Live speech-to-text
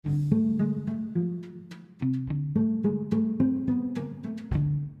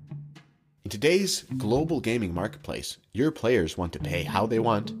In today's global gaming marketplace, your players want to pay how they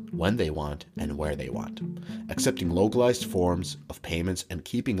want, when they want, and where they want. Accepting localized forms of payments and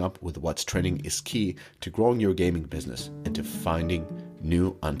keeping up with what's trending is key to growing your gaming business and to finding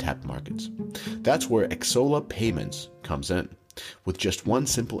new untapped markets. That's where Xsolla Payments comes in. With just one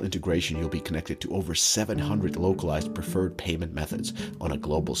simple integration, you'll be connected to over 700 localized preferred payment methods on a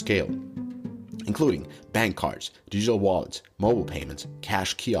global scale, including bank cards, digital wallets, mobile payments,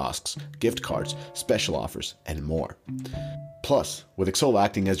 cash kiosks, gift cards, special offers, and more. Plus, with Xsolla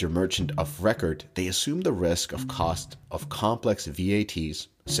acting as your merchant of record, they assume the risk of cost of complex VATs,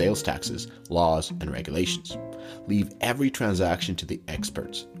 sales taxes, laws, and regulations. Leave every transaction to the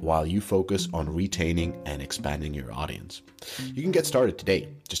experts while you focus on retaining and expanding your audience. You can get started today.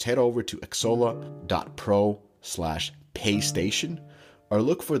 Just head over to xsolla.pro/paystation or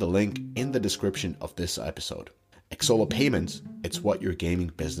look for the link in the description of this episode. Xsolla Payments, it's what your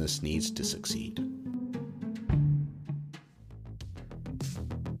gaming business needs to succeed.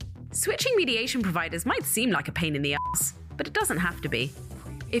 Switching mediation providers might seem like a pain in the ass, but it doesn't have to be.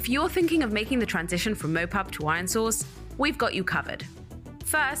 If you're thinking of making the transition from MoPub to IronSource, we've got you covered.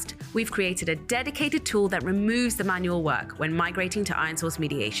 First, we've created a dedicated tool that removes the manual work when migrating to IronSource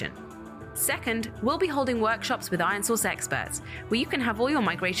mediation. Second, we'll be holding workshops with IronSource experts where you can have all your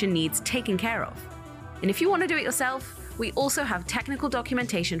migration needs taken care of. And if you want to do it yourself, we also have technical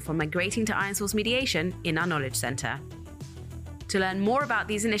documentation for migrating to IronSource mediation in our Knowledge Center. To learn more about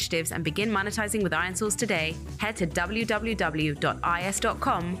these initiatives and begin monetizing with IronSource today, head to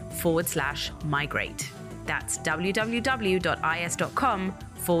www.is.com/migrate. That's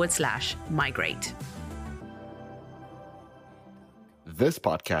www.is.com/migrate. This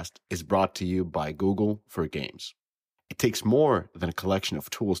podcast is brought to you by Google for Games. It takes more than a collection of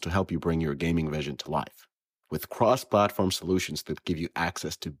tools to help you bring your gaming vision to life. With cross-platform solutions that give you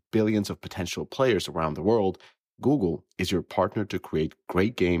access to billions of potential players around the world, Google is your partner to create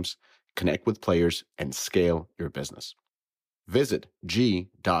great games, connect with players, and scale your business. Visit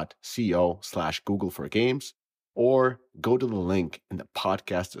g.co/Google4Games or go to the link in the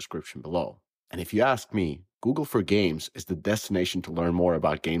podcast description below. And if you ask me, Google for Games is the destination to learn more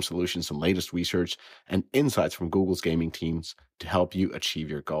about game solutions and latest research and insights from Google's gaming teams to help you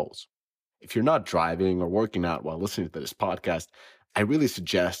achieve your goals. If you're not driving or working out while listening to this podcast, I really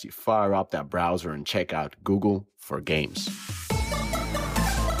suggest you fire up that browser and check out Google for Games.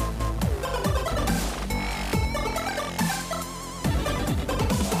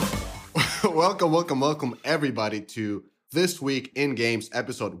 Welcome, everybody, to This Week in Games,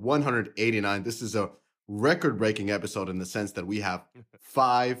 episode 189. This is a record-breaking episode in the sense that we have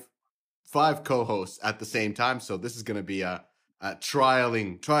five co-hosts at the same time. So this is going to be a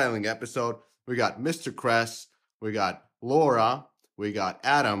trialing episode. We got Mr. Kress, we got Laura, we got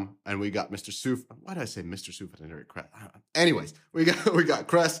Adam, and we got Mr. Suf. Why did I say Mr. Suford and Kress? Anyways, we got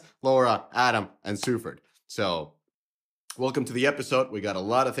Kress, Laura, Adam, and Suford. So welcome to the episode. We got a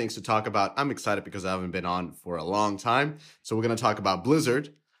lot of things to talk about. I'm excited because I haven't been on for a long time. So we're going to talk about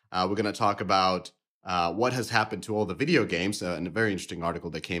Blizzard. We're going to talk about what has happened to all the video games, and a very interesting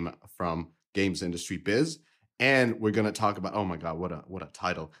article that came from Games Industry Biz. And we're going to talk about, oh my God, what a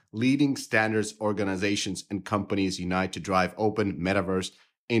title. Leading standards organizations and companies unite to drive open metaverse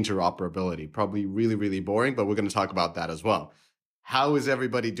interoperability. Probably really, really boring, but we're going to talk about that as well. How is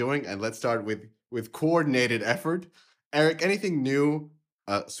everybody doing? And let's start with coordinated effort. Eric, anything new,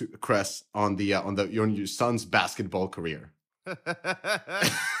 Kress, on your son's basketball career?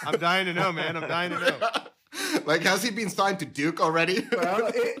 I'm dying to know, man. I'm dying to know. Like, has he been signed to Duke already?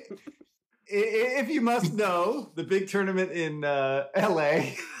 Well, if you must know, the big tournament in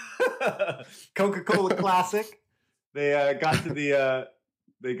LA, Coca-Cola Classic, they got to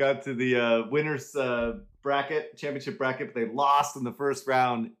the winners bracket, championship bracket, but they lost in the first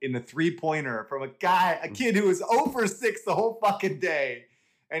round in a 3-pointer from a kid who was 0 for 6 the whole fucking day,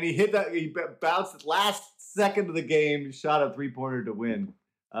 and he bounced the last second of the game, shot a 3-pointer to win,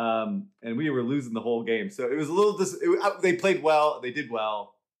 and we were losing the whole game. So it was a little. They played well. They did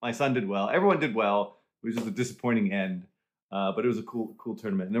well. My son did well. Everyone did well. It was just a disappointing end. But it was a cool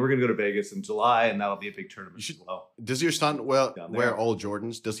tournament. And then we're going to go to Vegas in July, and that'll be a big tournament as well. Does your son wear all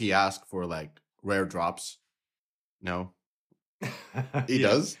Jordans? Does he ask for, like, rare drops? No? He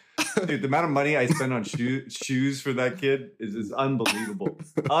does? Dude, the amount of money I spend on shoes for that kid is unbelievable.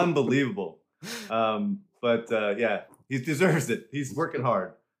 Unbelievable. Yeah, he deserves it. He's working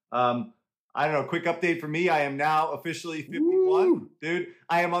hard. I don't know, quick update for me. I am now officially 51. Woo! Dude,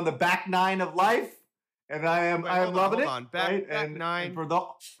 I am on the back 9 of life. And I am loving it. Hold on. Back 9. And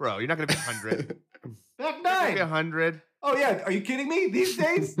Bro, you're not going to be 100. Back 9. You're going to be 100. Oh yeah, are you kidding me? These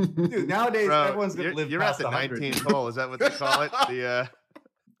days, dude. Nowadays, Bro, everyone's gonna live you're at past the 100. 19th hole. Is that what they call it?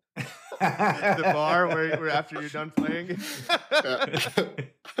 The bar where after you're done playing.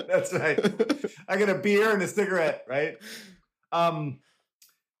 That's right. I get a beer and a cigarette, right?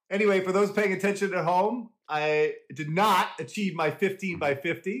 Anyway, for those paying attention at home, I did not achieve my 15 by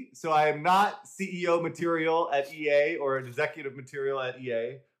 50. So I am not CEO material at EA or executive material at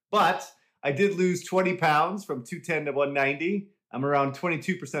EA. But I did lose 20 pounds from 210 to 190. I'm around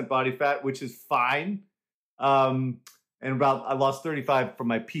 22% body fat, which is fine. And I lost 35 from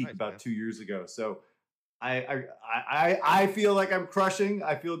my peak about 2 years ago. So I feel like I'm crushing.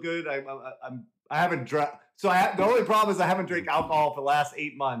 I feel good. I haven't drank. So the only problem is I haven't drank alcohol for the last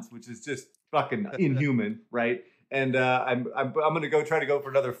 8 months, which is just fucking inhuman, right? And I'm gonna try to go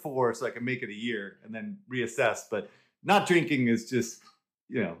for another 4 so I can make it a year and then reassess. But not drinking is just,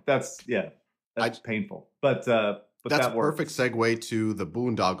 that's painful. But that's that a perfect segue to the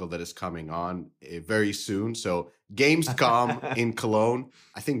boondoggle that is coming on very soon. So Gamescom in Cologne,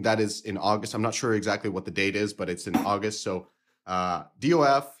 I think that is in August. I'm not sure exactly what the date is, but it's in August. So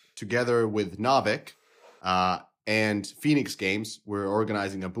DOF together with Naavik and Phoenix Games, we're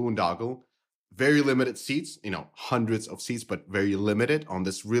organizing a boondoggle. Very limited seats, hundreds of seats, but very limited on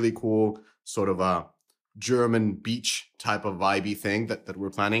this really cool sort of a German beach type of vibey thing that we're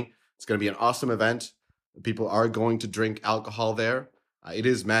planning. It's going to be an awesome event. People are going to drink alcohol there. It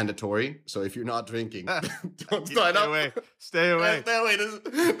is mandatory. So if you're not drinking, don't sign up. Stay away. Stay away.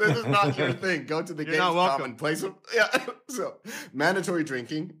 This is not your thing. Go to the Gamescom and play some. Yeah. So mandatory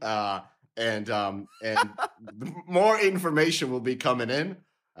drinking. And more information will be coming in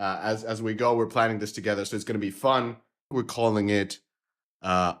as we go. We're planning this together. So it's going to be fun. We're calling it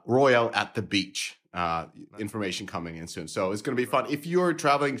Royal at the Beach. Information coming in soon. So it's going to be fun. If you're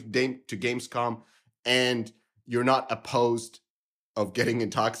traveling to Gamescom and you're not opposed of getting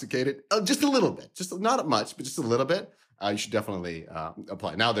intoxicated, just a little bit, just not much, but just a little bit, you should definitely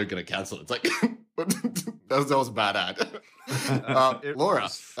apply. Now they're going to cancel it. It's like, that was a bad ad. Laura,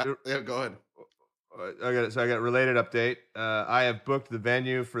 go ahead. I got a related update. I have booked the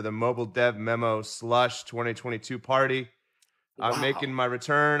venue for the Mobile Dev Memo Slush 2022 party. Wow. I'm making my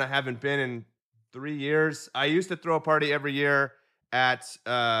return. I haven't been in 3 years. I used to throw a party every year at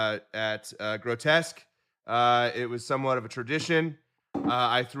Grotesque. It was somewhat of a tradition.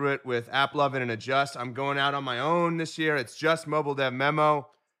 I threw it with AppLovin and Adjust. I'm going out on my own this year. It's just Mobile Dev Memo.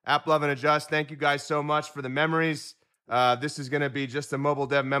 AppLovin and Adjust, thank you guys so much for the memories. This is going to be just a Mobile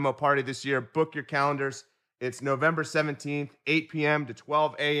Dev Memo party this year. Book your calendars. It's November 17th, 8 p.m. to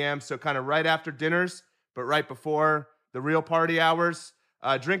 12 a.m. So kind of right after dinners, but right before the real party hours.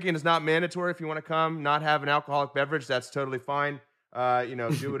 Drinking is not mandatory. If you want to come, not have an alcoholic beverage, that's totally fine.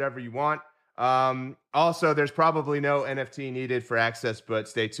 Do whatever you want. Also, there's probably no NFT needed for access, but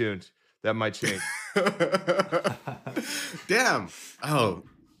stay tuned. That might change. Damn. Oh,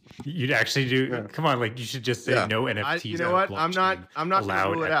 you'd actually do. Yeah. Come on, you should just say no NFTs. You know what? I'm not going to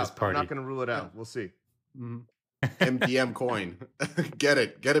rule it out. I'm not going to rule it out. We'll see. MDM coin. Get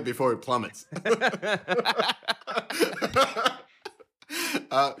it before it plummets.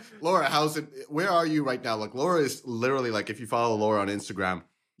 Laura, how's it? Where are you right now? Laura is literally if you follow Laura on Instagram,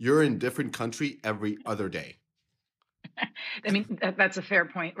 you're in different country every other day. I mean, that's a fair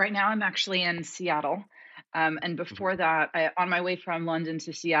point. Right now, I'm actually in Seattle. And before that, on my way from London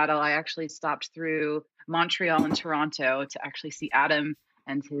to Seattle, I actually stopped through Montreal and Toronto to actually see Adam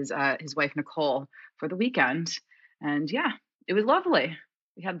and his wife, Nicole, for the weekend. And yeah, it was lovely.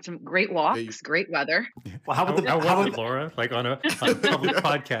 We had some great walks, great weather. Well, how was it, Laura? On a public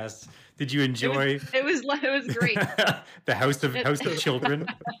podcast, did you enjoy? It was great. The House of Children.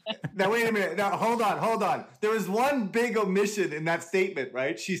 Now wait a minute. Now hold on. There was one big omission in that statement,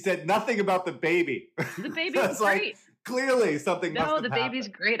 right? She said nothing about the baby. The baby was great. Clearly something. No, the baby's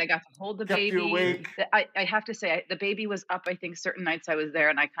great. I got to hold the baby. You awake. I have to say, the baby was up. I think certain nights I was there,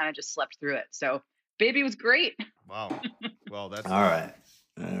 and I kind of just slept through it. So, baby was great. Wow. Well, that's all right.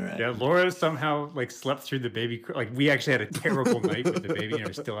 Yeah, Laura somehow slept through the baby. We actually had a terrible night with the baby, and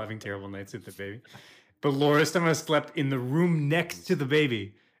we're still having terrible nights with the baby. But Laura somehow slept in the room next to the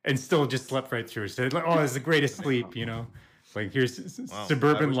baby and still just slept right through. So it's the greatest sleep, here's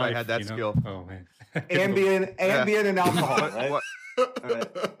suburban life. I had that skill. Oh man, ambient and alcohol. Right?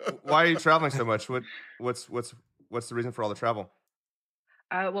 Why are you traveling so much? What's the reason for all the travel?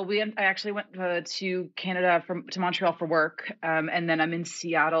 I actually went to Canada to Montreal for work, and then I'm in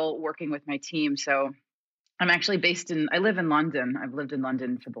Seattle working with my team. So I'm actually I live in London. I've lived in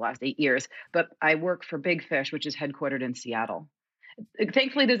London for the last 8 years, but I work for Big Fish, which is headquartered in Seattle.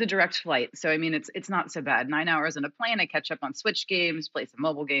 Thankfully, there's a direct flight, so I mean, it's not so bad. 9 hours on a plane. I catch up on Switch games, play some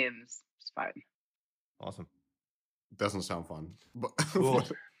mobile games. It's fine. Awesome. Doesn't sound fun. But, Cool.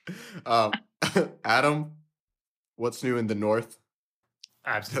 Adam, what's new in the north?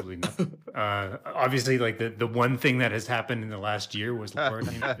 Absolutely nothing. Obviously, like the one thing that has happened in the last year was Laura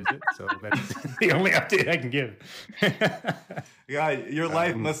came to visit, so that's the only update I can give. Yeah, your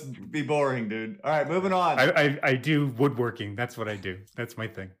life must be boring, dude. All right, moving on. I do woodworking. That's what I do. That's my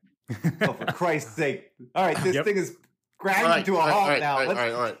thing. Oh, for Christ's sake! All right, this Yep. thing is grinding to a halt now. Let's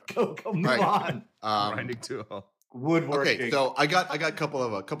all right. go move Right. on. Grinding to a Woodworking. Okay, so I got a couple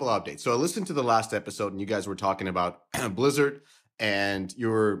of updates. So I listened to the last episode, and you guys were talking about Blizzard, and you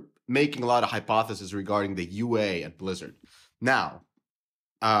were making a lot of hypotheses regarding the UA at Blizzard. Now,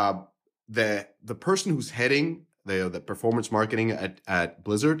 the person who's heading the performance marketing at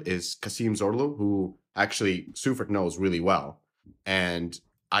Blizzard is Kasim Zorlu, who actually Suffolk knows really well, and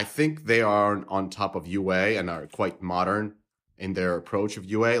I think they are on top of UA and are quite modern in their approach of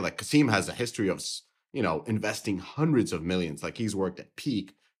UA. Like Kasim has a history of investing hundreds of millions. Like he's worked at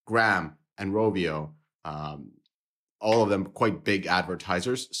Peak, Graham, and Rovio, all of them quite big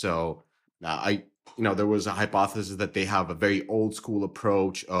advertisers. So there was a hypothesis that they have a very old school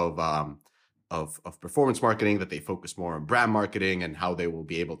approach of performance marketing, that they focus more on brand marketing and how they will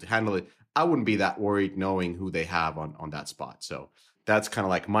be able to handle it. I wouldn't be that worried knowing who they have on that spot. So that's kind of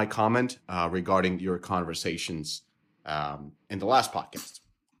like my comment regarding your conversations in the last podcast.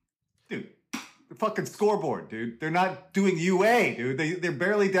 Dude, the fucking scoreboard, dude. They're not doing UA, dude. They're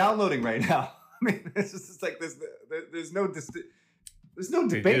barely downloading right now. I mean, it's just like there's no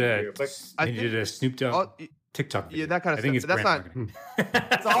debate here. But They did a Snoop Dogg TikTok video. Yeah, that kind of I think stuff. it's That's brand not-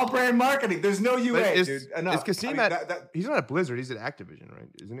 marketing. it's all brand marketing. There's no UA, But dude. Enough. Is Kasim I mean, at? He's not at Blizzard. He's at Activision, right?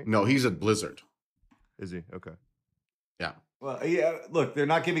 Isn't he? No, he's at Blizzard. Is he? Okay. Well, yeah. Look, they're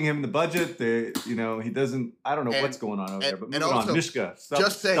not giving him the budget. He doesn't. I don't know what's going on over there. But moving on, Mishka.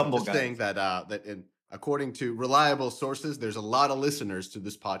 Just saying that according to reliable sources, there's a lot of listeners to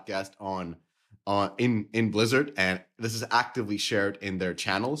this podcast in Blizzard, and this is actively shared in their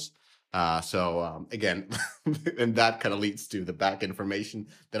channels. Again, and that kind of leads to the back information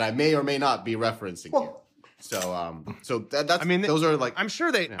that I may or may not be referencing here. So that's. I mean, those are like. I'm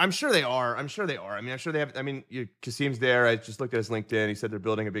sure they are. I'm sure they are. I mean, I'm sure they have. I mean, Kasim's there. I just looked at his LinkedIn. He said they're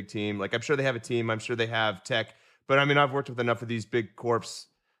building a big team. Like, I'm sure they have a team. I'm sure they have tech. But I mean, I've worked with enough of these big corps,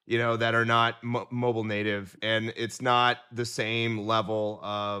 that are not mobile native, and it's not the same level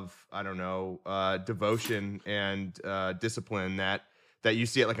of devotion and discipline that you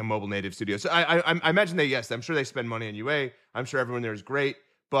see at like a mobile native studio. So I imagine I'm sure they spend money on UA. I'm sure everyone there is great.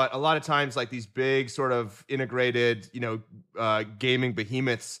 But a lot of times, like these big sort of integrated, gaming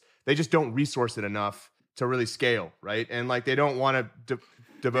behemoths, they just don't resource it enough to really scale, right? And like they don't want to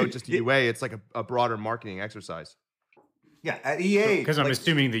devote just to UA. It's like a broader marketing exercise. Yeah, at EA. Because I'm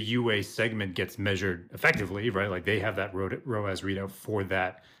assuming the UA segment gets measured effectively, right? Like they have that ROAS readout for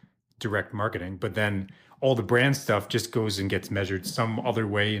that direct marketing, but then all the brand stuff just goes and gets measured some other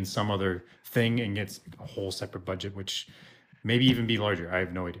way in some other thing and gets a whole separate budget, which maybe even be larger. I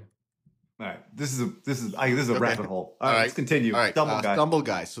have no idea. All right, this is a rabbit hole. All right, let's continue. All right, Stumble Stumble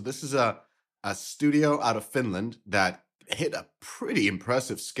Guys. So this is a studio out of Finland that hit a pretty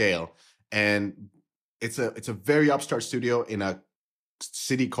impressive scale, and it's a very upstart studio in a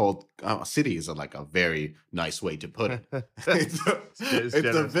city called city is like a very nice way to put it. It's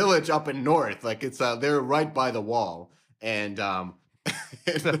a village up in north. Like they're right by the wall, and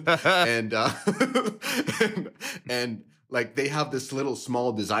and like they have this little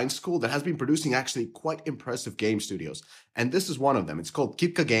small design school that has been producing actually quite impressive game studios. And this is one of them. It's called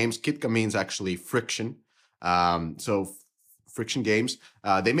Kitka Games. Kitka means actually friction. Friction Games.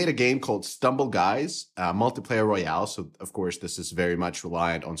 They made a game called Stumble Guys, multiplayer royale. So of course, this is very much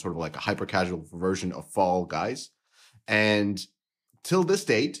reliant on sort of like a hyper casual version of Fall Guys. And till this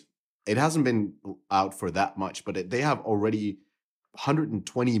date, it hasn't been out for that much, but they have already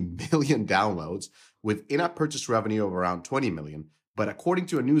 120 million downloads with in-app purchase revenue of around 20 million. But according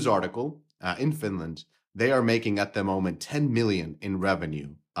to a news article in Finland, they are making at the moment 10 million in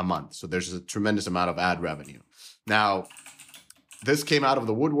revenue a month. So there's a tremendous amount of ad revenue. Now, this came out of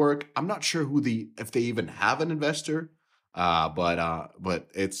the woodwork. I'm not sure if they even have an investor, but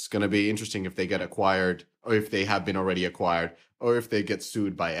it's going to be interesting if they get acquired, or if they have been already acquired, or if they get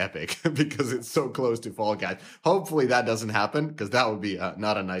sued by Epic because it's so close to Fall Guys. Hopefully that doesn't happen, because that would be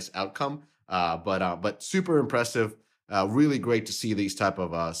not a nice outcome. But super impressive. Really great to see these type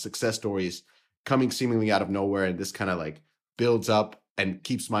of success stories coming seemingly out of nowhere, and this kind of like builds up and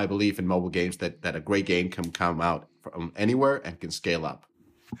keeps my belief in mobile games that a great game can come out from anywhere and can scale up.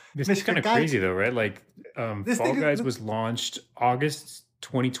 This is kind of crazy though, right? Like Fall Guys was launched August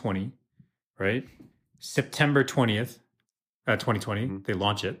 2020, right? September 20th, 2020, they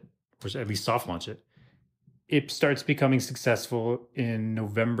launch it, or at least soft launch it. It starts becoming successful in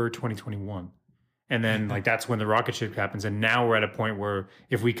November 2021. And then like that's when the rocket ship happens. And now we're at a point where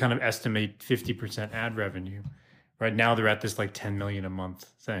if we kind of estimate 50% ad revenue, right now they're at this like 10 million a month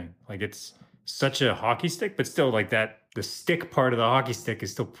thing. Like it's such a hockey stick, but still like that, the stick part of the hockey stick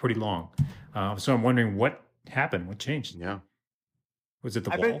is still pretty long. So I'm wondering what happened, what changed? Yeah. Was it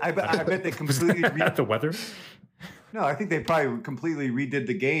the wall? I bet they completely the weather? No, I think they probably completely redid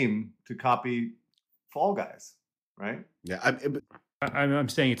the game to copy Fall Guys, right? Yeah. I'm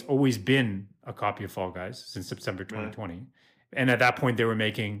saying it's always been a copy of Fall Guys since September 2020. And at that point, they were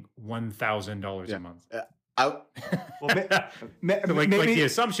making $1,000 a month. Well, so like the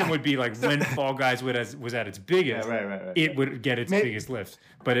assumption would be like when Fall Guys was at its biggest, it would get its biggest lift,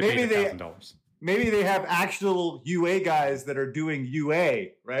 but it made $1,000. Maybe they have actual UA guys that are doing UA,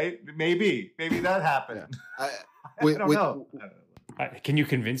 right? Maybe that happened. Yeah. I don't know. Can you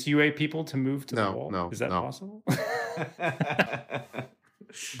convince UA people to move to the wall? No, is that possible?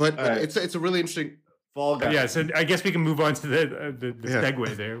 But it's a really interesting Fall Guys. Yeah, so I guess we can move on to the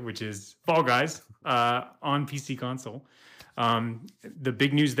segue there, which is Fall Guys on PC console. The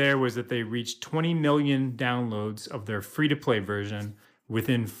big news there was that they reached 20 million downloads of their free-to-play version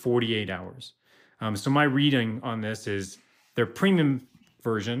within 48 hours. So my reading on this is their premium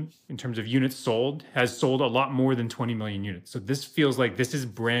version, in terms of units sold, has sold a lot more than 20 million units. So this feels like this is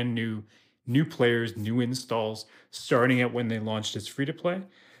brand new players, new installs, starting at when they launched as free-to-play.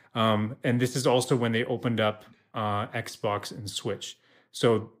 And this is also when they opened up Xbox and Switch.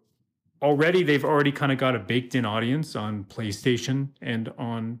 So they've already kind of got a baked-in audience on PlayStation and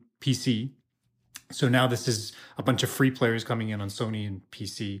on PC. So now this is a bunch of free players coming in on Sony and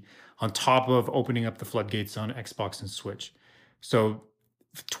PC, on top of opening up the floodgates on Xbox and Switch. So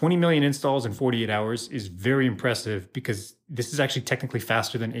 20 million installs in 48 hours is very impressive, because this is actually technically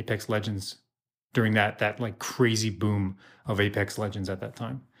faster than Apex Legends during that like crazy boom of Apex Legends at that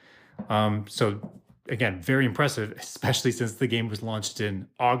time. So again, very impressive, especially since the game was launched in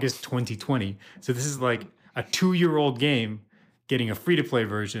August 2020. So this is like a 2-year-old game getting a free-to-play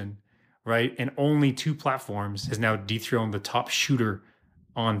version, right? And only 2 platforms has now dethroned the top shooter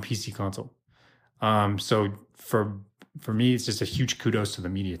on PC console. So for me, it's just a huge kudos to the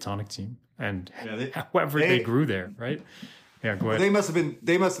Mediatonic team and however they grew there, right? Yeah, go ahead.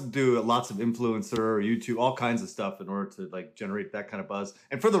 They must have do lots of influencer or YouTube, all kinds of stuff in order to like generate that kind of buzz.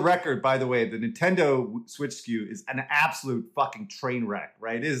 And for the record, by the way, the Nintendo Switch SKU is an absolute fucking train wreck,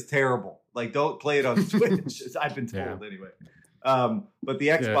 right? It is terrible. Like, don't play it on Switch. I've been told anyway. But the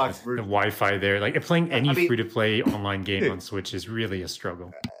Xbox version, the Wi-Fi there, like playing any free-to-play online game on Switch is really a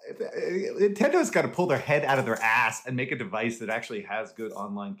struggle. Nintendo's got to pull their head out of their ass and make a device that actually has good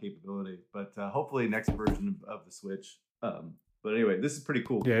online capability. But hopefully, next version of the Switch. But anyway, this is pretty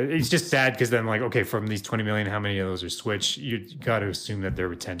cool. Yeah, it's just sad because then, like, okay, from these 20 million, how many of those are Switch? You got to assume that their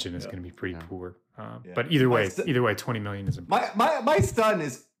retention is going to be pretty poor. But either way, 20 million is impressive. My son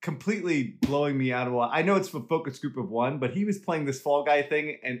is completely blowing me out of water. I know it's a focus group of 1, but he was playing this Fall Guy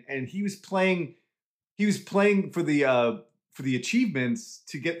thing, and he was playing for the achievements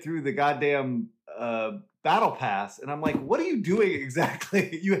to get through the goddamn battle pass. And I'm like, what are you doing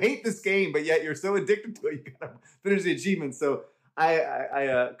exactly? You hate this game, but yet you're so addicted to it, you gotta finish the achievements. So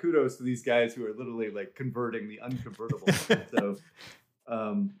I kudos to these guys who are literally like converting the unconvertible. So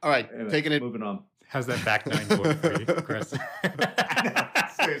all right, anyway, moving on. How's that back 9 going for you, Chris?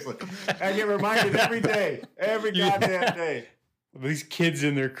 Seriously, I get reminded every day, every goddamn day. These kids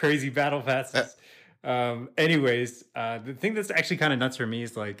and their crazy battle passes. Anyways, the thing that's actually kind of nuts for me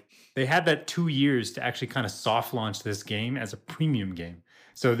is like they had that 2 years to actually kind of soft launch this game as a premium game.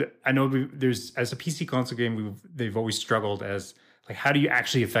 So I know there's, as a PC console game, they've always struggled as like, how do you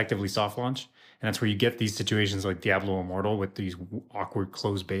actually effectively soft launch? And that's where you get these situations like Diablo Immortal with these awkward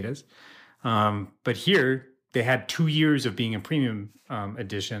closed betas. But here they had 2 years of being a premium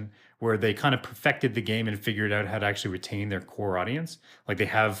edition where they kind of perfected the game and figured out how to actually retain their core audience. Like they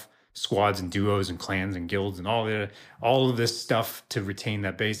have squads and duos and clans and guilds and all of this stuff to retain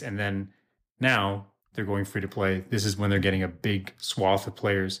that base. And then now they're going free to play. This is when they're getting a big swath of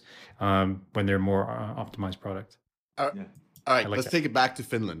players when they're more optimized product. All right, let's take it back to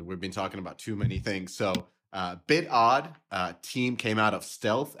Finland. We've been talking about too many things. So Bit Odd team came out of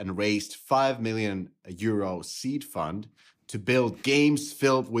stealth and raised €5 million seed fund to build games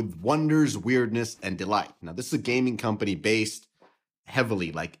filled with wonders, weirdness, and delight. Now, this is a gaming company based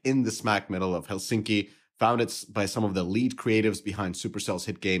heavily like in the smack middle of Helsinki, founded by some of the lead creatives behind Supercell's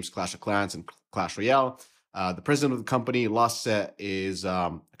hit games Clash of Clans and Clash Royale. The president of the company, Lasse, is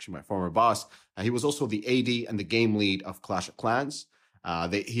actually my former boss. He was also the AD and the game lead of Clash of Clans.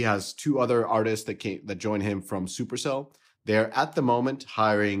 He has 2 other artists that join him from Supercell. They're at the moment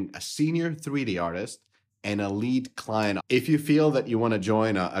hiring a senior 3D artist and a lead client. If you feel that you want to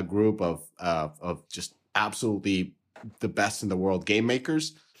join a group of just absolutely the best in the world game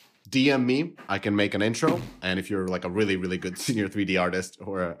makers, DM me. I can make an intro. And if you're like a really, really good senior 3D artist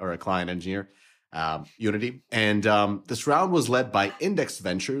or a client engineer, Unity. And this round was led by Index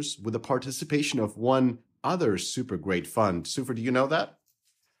Ventures with the participation of one other super great fund. Super, do you know that?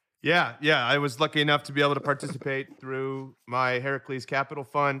 Yeah. I was lucky enough to be able to participate through my Heracles Capital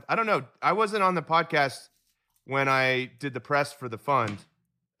Fund. I don't know. I wasn't on the podcast when I did the press for the fund.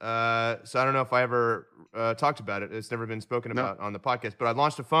 So I don't know if I ever talked about it. It's never been spoken about on the podcast. But I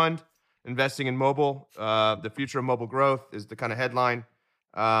launched a fund investing in mobile. The future of mobile growth is the kind of headline.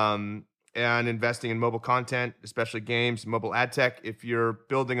 And investing in mobile content, especially games, mobile ad tech. If you're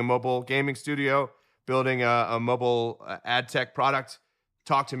building a mobile gaming studio, building a mobile ad tech product,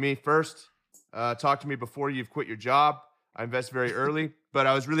 talk to me first. Talk to me before you've quit your job. I invest very early, but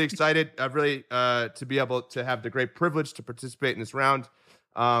I was really excited. I've really to be able to have the great privilege to participate in this round.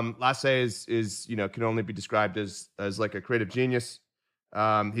 Lasse is can only be described as like a creative genius.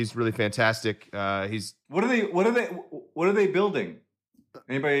 He's really fantastic. What are they building?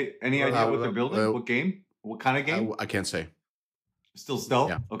 Anybody? Any idea what they're building? What game? What kind of game? I can't say. Still stealth?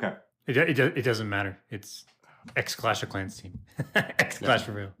 Yeah. Okay. It doesn't matter. It's ex Clash of Clans team. Ex Clash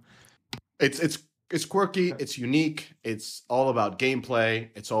Royale. It's quirky. It's unique. It's all about gameplay.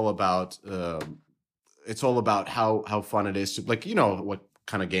 It's all about how fun it is to, like, what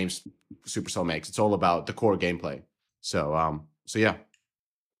kind of games Supercell makes. It's all about the core gameplay. So yeah.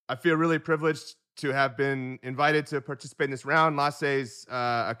 I feel really privileged to have been invited to participate in this round. Lasse's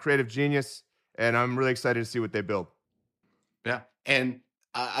a creative genius, and I'm really excited to see what they build. Yeah, and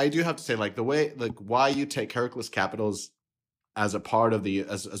I do have to say, like, the way, like, why you take Heracles Capitals as a part of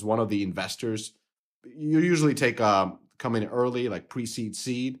as one of the investors, you usually take come in early, like pre-seed,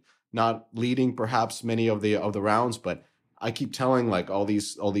 seed, not leading perhaps many of the rounds, but I keep telling, like, all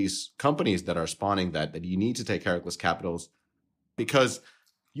these companies that are spawning that you need to take Heracles Capitals because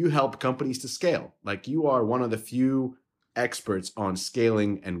you help companies to scale. Like, you are one of the few experts on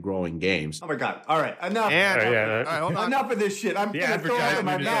scaling and growing games. Oh my God. All right. Enough. Enough of this shit. I'm the going to throw it in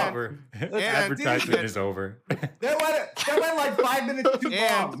my advertisement is mouth. over. Advertisement is over. That went like 5 minutes too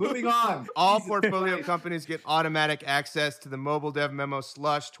long. Moving on. All Jesus portfolio Christ. companies get automatic access to the Mobile Dev Memo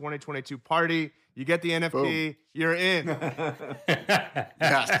Slush 2022 party. You get the NFT, Boom. you're in.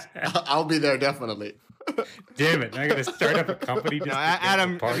 Yes, I'll be there definitely. Damn it! I got to start up a company. Just No, to get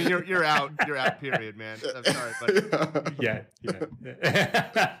Adam, the I mean, party. you're out. You're out, period, man. I'm sorry, but Yeah.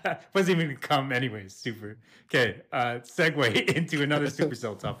 Wasn't even gonna come anyways. Super. Okay. Segue into another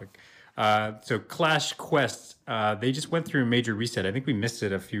Supercell topic. So Clash Quest, they just went through a major reset. I think we missed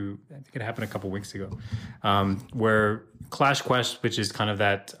it I think it happened a couple weeks ago, where Clash Quest, which is kind of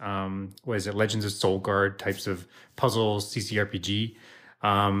that, Legends of Soulguard types of puzzles, CCRPG,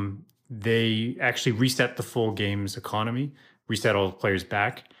 they actually reset the full game's economy, reset all the players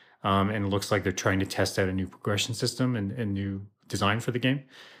back, and it looks like they're trying to test out a new progression system and new design for the game.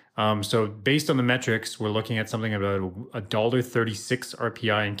 So based on the metrics, we're looking at something about $1.36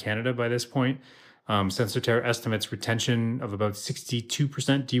 RPI in Canada by this point. Sensor Terra estimates retention of about 62%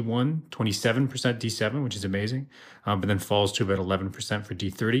 D1, 27% D7, which is amazing, but then falls to about 11% for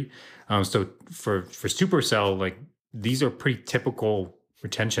D30. So for Supercell, like, these are pretty typical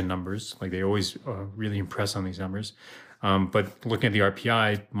retention numbers. Like, they always really impress on these numbers. But looking at the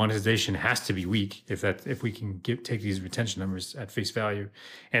RPI, monetization has to be weak if we can take these retention numbers at face value,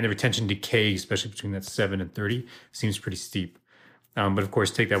 and the retention decay, especially between that 7 and 30, seems pretty steep. But of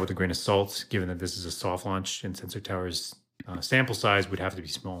course, take that with a grain of salt, given that this is a soft launch and Sensor Tower's sample size would have to be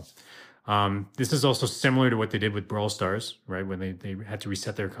small. This is also similar to what they did with Brawl Stars, right? When they had to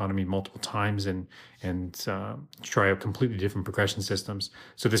reset their economy multiple times and try out completely different progression systems.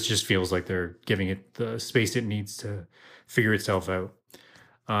 So this just feels like they're giving it the space it needs to figure itself out.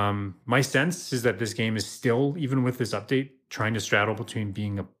 My sense is that this game is still, even with this update, trying to straddle between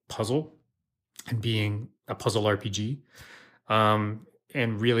being a puzzle and being a puzzle RPG,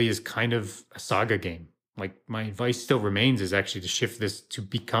 and really is kind of a saga game. Like, my advice still remains is actually to shift this to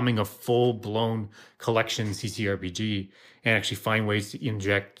becoming a full-blown collection CCRPG and actually find ways to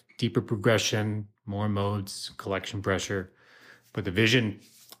inject deeper progression, more modes, collection pressure. But the vision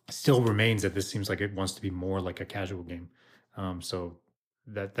still remains that this seems like it wants to be more like a casual game. So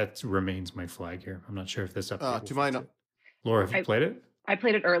that remains my flag here. I'm not sure if this update. To my Laura, have you played it? I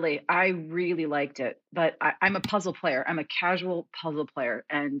played it early. I really liked it, but I'm a puzzle player. I'm a casual puzzle player,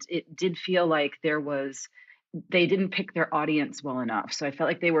 and it did feel like they didn't pick their audience well enough. So I felt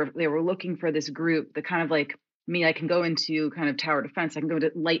like they were looking for this group, the kind of like me. I can go into kind of tower defense. I can go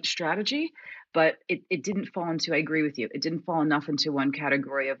into light strategy, but it didn't fall into. I agree with you. It didn't fall enough into one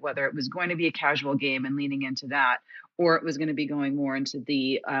category of whether it was going to be a casual game and leaning into that, or it was going to be going more into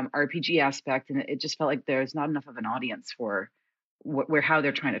the RPG aspect. And it just felt like there's not enough of an audience for how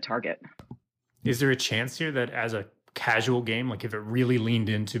they're trying to target. Is there a chance here that as a casual game, like if it really leaned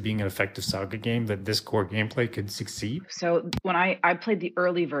into being an effective Saga game, that this core gameplay could succeed? So when I played the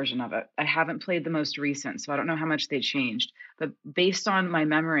early version of it, I haven't played the most recent, so I don't know how much they changed. But based on my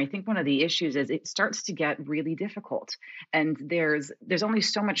memory, I think one of the issues is it starts to get really difficult. And there's only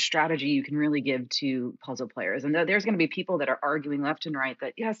so much strategy you can really give to puzzle players. And there's going to be people that are arguing left and right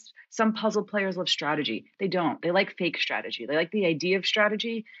that, yes, some puzzle players love strategy. They don't. They like fake strategy. They like the idea of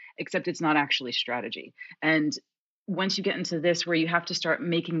strategy, except it's not actually strategy. And once you get into this where you have to start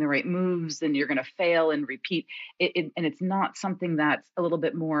making the right moves and you're going to fail and repeat and it's not something that's a little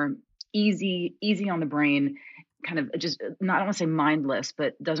bit more easy on the brain, kind of just not, I don't want to say mindless,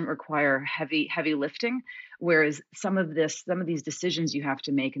 but doesn't require heavy lifting. Whereas some of these decisions you have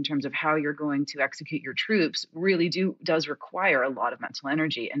to make in terms of how you're going to execute your troops really does require a lot of mental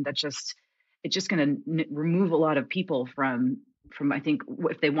energy. And it's just going to remove a lot of people from, I think,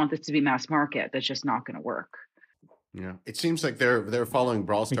 if they want this to be mass market, that's just not going to work. Yeah, it seems like they're following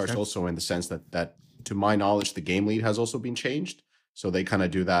Brawl Stars also in the sense that to my knowledge, the game lead has also been changed. So they kind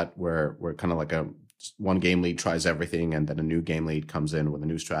of do that where kind of like one game lead tries everything and then a new game lead comes in with a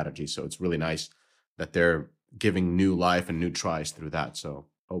new strategy. So it's really nice that they're giving new life and new tries through that. So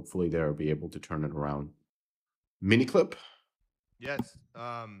hopefully they'll be able to turn it around. Miniclip? Yes.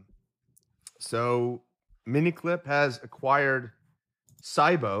 So Miniclip has acquired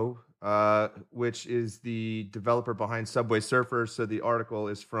Cybo, which is the developer behind Subway Surfers. So the article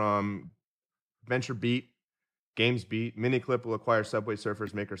is from VentureBeat, GamesBeat. Miniclip will acquire Subway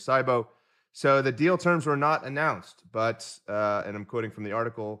Surfers maker Cybo. So the deal terms were not announced, but, and I'm quoting from the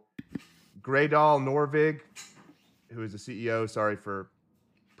article, Greydal Norvig, who is the CEO, sorry for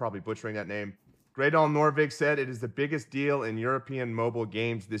probably butchering that name. Greydal Norvig said it is the biggest deal in European mobile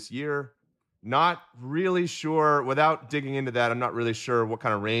games this year. Not really sure, without digging into that, I'm not really sure what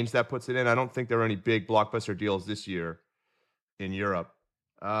kind of range that puts it in. I don't think there are any big blockbuster deals this year in Europe.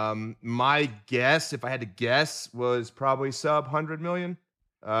 My guess, if I had to guess, was probably sub 100 million,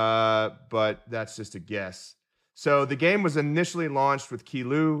 but that's just a guess. So the game was initially launched with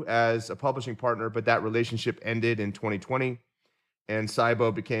Kilu as a publishing partner, but that relationship ended in 2020, and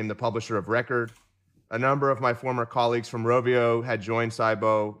Cybo became the publisher of record. A number of my former colleagues from Rovio had joined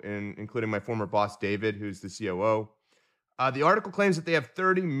Cybo, including my former boss, David, who's the COO. The article claims that they have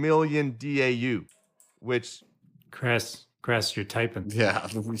 30 million DAU, which... Cress, you're typing. Yeah,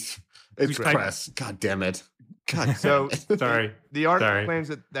 it's Cress. God damn it. God. So, sorry. The article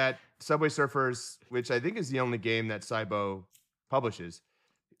claims that Subway Surfers, which I think is the only game that Cybo publishes,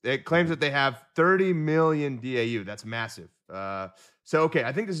 it claims that they have 30 million DAU. That's massive. Okay,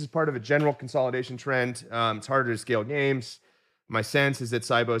 I think this is part of a general consolidation trend. It's harder to scale games. My sense is that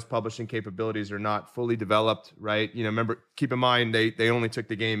Cybo's publishing capabilities are not fully developed, right? Keep in mind, they only took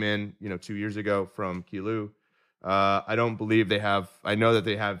the game in, 2 years ago from Kilu. I don't believe I know that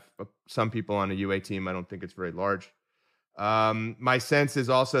they have some people on a UA team. I don't think it's very large. My sense is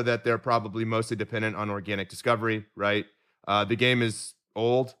also that they're probably mostly dependent on organic discovery, right? The game is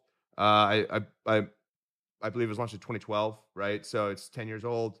old. I believe it was launched in 2012, right? So it's 10 years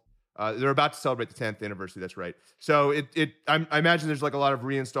old. They're about to celebrate the 10th anniversary. That's right. So I imagine there's like a lot of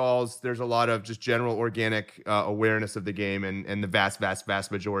reinstalls. There's a lot of just general organic awareness of the game, and the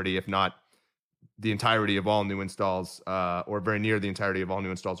vast majority, if not the entirety of all new installs, or very near the entirety of all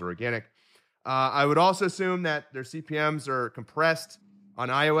new installs, are organic. I would also assume that their CPMs are compressed on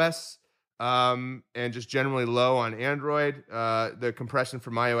iOS and just generally low on Android. The compression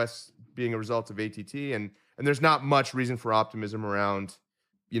from iOS being a result of ATT, and there's not much reason for optimism around,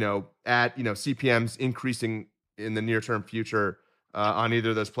 CPMs increasing in the near-term future on either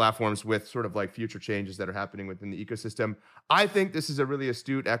of those platforms with sort of like future changes that are happening within the ecosystem. I think this is a really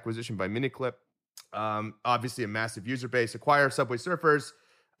astute acquisition by Miniclip. Obviously a massive user base, acquire Subway Surfers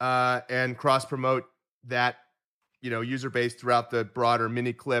and cross-promote that, user base throughout the broader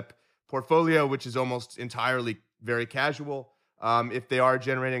Miniclip portfolio, which is almost entirely very casual. If they are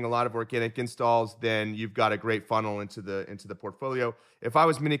generating a lot of organic installs, then you've got a great funnel into the portfolio. If I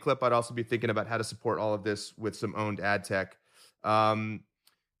was Miniclip, I'd also be thinking about how to support all of this with some owned ad tech.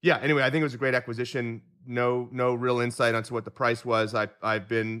 yeah, anyway, I think it was a great acquisition. No real insight onto what the price was. I've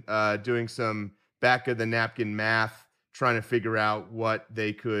been doing some back of the napkin math, trying to figure out what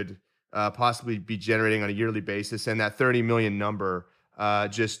they could possibly be generating on a yearly basis, and that 30 million number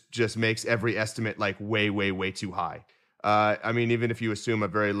just makes every estimate like way too high. I mean, even if you assume a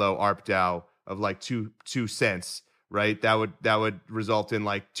very low ARPDAU of like two cents, right? That would result in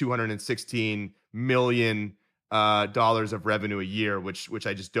like $216 million dollars of revenue a year, which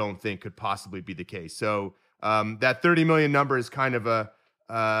I just don't think could possibly be the case. So that 30 million number is kind of a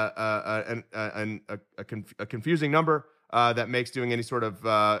confusing number that makes doing any sort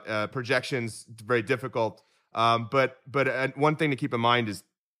of projections very difficult. But one thing to keep in mind is,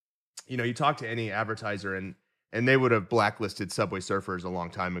 you talk to any advertiser and they would have blacklisted Subway Surfers a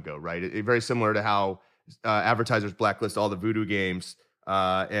long time ago, right? Very similar to how advertisers blacklist all the Voodoo games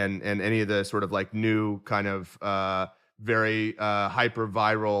and any of the sort of like new kind of very hyper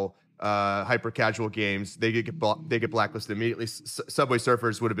viral, hyper casual games. They get blacklisted immediately. Subway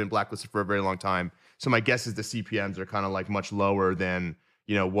Surfers would have been blacklisted for a very long time. So my guess is the CPMs are kind of like much lower than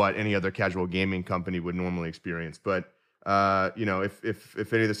what any other casual gaming company would normally experience. But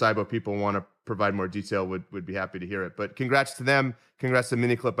if any of the Cybo people want to provide more detail, would be happy to hear it. But congrats to them. Congrats to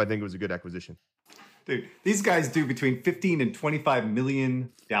Miniclip. I think it was a good acquisition. Dude, these guys do between 15 and 25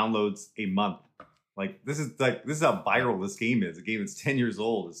 million downloads a month. Like this is how viral this game is. A game that's 10 years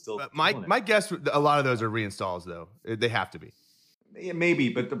old is still. My guess, a lot of those are reinstalls, though. They have to be. Yeah, maybe,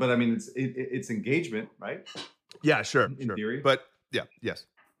 but I mean, it's engagement, right? Yeah, sure. In theory, but yeah, yes.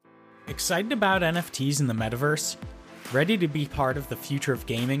 Excited about NFTs in the metaverse? Ready to be part of the future of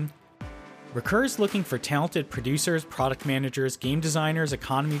gaming? Recur is looking for talented producers, product managers, game designers,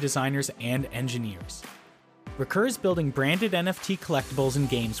 economy designers, and engineers. Recur is building branded NFT collectibles and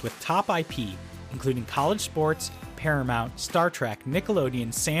games with top IP, including college sports, Paramount, Star Trek, Nickelodeon,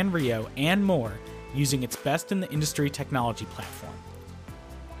 Sanrio, and more, using its best-in-the-industry technology platform.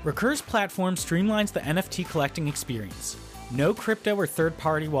 Recur's platform streamlines the NFT collecting experience. No crypto or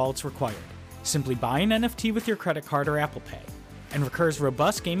third-party wallets required. Simply buy an NFT with your credit card or Apple Pay. And Recur's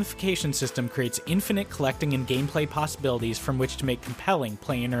robust gamification system creates infinite collecting and gameplay possibilities from which to make compelling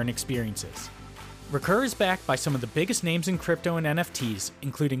play-and-earn experiences. Recur is backed by some of the biggest names in crypto and NFTs,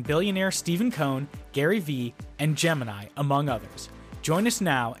 including billionaire Stephen Cohn, Gary Vee, and Gemini, among others. Join us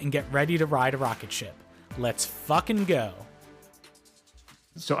now and get ready to ride a rocket ship. Let's fucking go.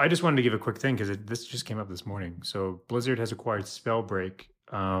 So I just wanted to give a quick thing because this just came up this morning. So Blizzard has acquired Spellbreak,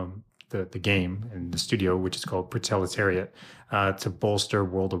 the game and the studio, which is called Proletariat, to bolster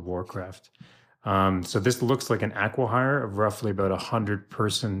World of Warcraft. So this looks like an acqui-hire of roughly about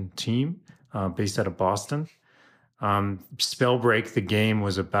 100-person team based out of Boston. Spellbreak, the game,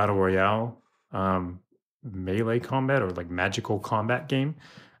 was a battle royale melee combat or like magical combat game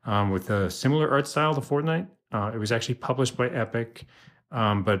with a similar art style to Fortnite. It was actually published by Epic.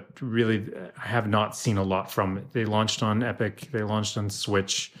 But really, I have not seen a lot from it. They launched on Epic. They launched on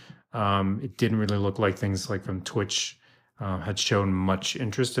Switch. It didn't really look like things like from Twitch had shown much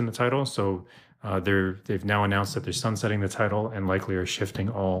interest in the title. So they've now announced that they're sunsetting the title and likely are shifting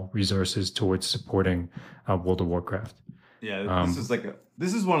all resources towards supporting World of Warcraft. Yeah,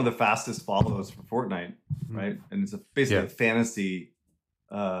 this is one of the fastest follows for Fortnite, right? And it's basically a fantasy,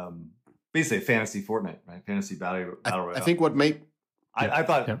 Fortnite, right? Fantasy battle royale. I think what made I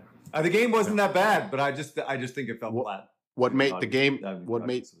thought the game wasn't that bad, but I just think it fell flat. What made the game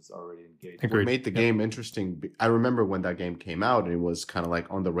game interesting? I remember when that game came out, and it was kind of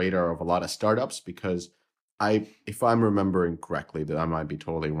like on the radar of a lot of startups because if I'm remembering correctly, that I might be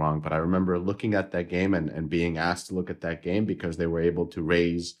totally wrong, but I remember looking at that game and being asked to look at that game because they were able to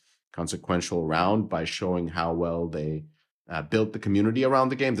raise consequential round by showing how well they built the community around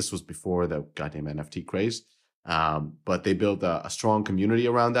the game. This was before the goddamn NFT craze. But they built a strong community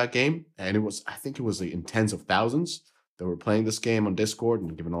around that game, and I think it was in tens of thousands that were playing this game on Discord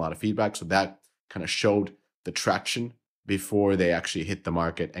and giving a lot of feedback. So that kind of showed the traction before they actually hit the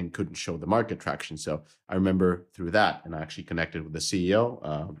market and couldn't show the market traction. So I remember through that, and I actually connected with the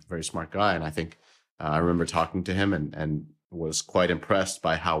CEO, very smart guy, and I think I remember talking to him and was quite impressed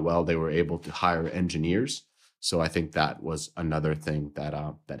by how well they were able to hire engineers. So I think that was another thing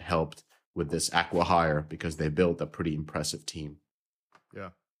that helped with this acqui-hire because they built a pretty impressive team. Yeah.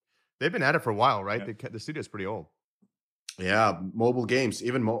 They've been at it for a while, right? Yeah. The studio's pretty old. Yeah, mobile games,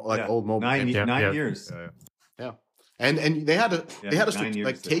 even old mobile games. 9 years. Yeah. And they had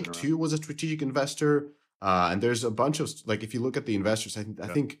like Take-Two was a strategic investor. And there's a bunch of, like, if you look at the investors, I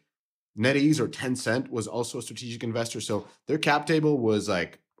think NetEase or Tencent was also a strategic investor. So their cap table was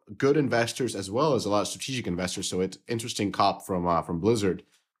like good investors as well as a lot of strategic investors. So it's interesting cop from Blizzard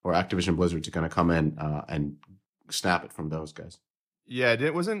or Activision Blizzard's going to come in and snap it from those guys. Yeah,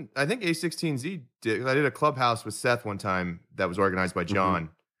 it wasn't. I think A16Z did. I did a clubhouse with Seth one time that was organized by John,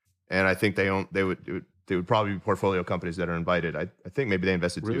 and I think they would probably be portfolio companies that are invited. I think maybe they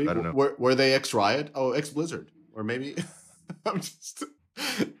invested Really? too. I don't know. Were they ex Riot? Oh, ex Blizzard, or maybe I'm just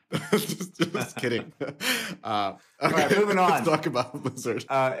kidding. All right, moving on. Let's talk about Blizzard.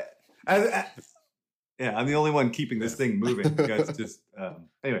 Yeah, I'm the only one keeping this thing moving. You guys just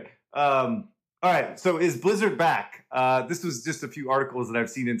anyway. All right, so is Blizzard back? This was just a few articles that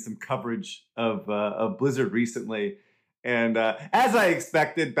I've seen in some coverage of Blizzard recently. And as I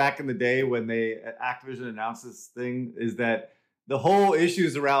expected back in the day when Activision announced this thing, is that the whole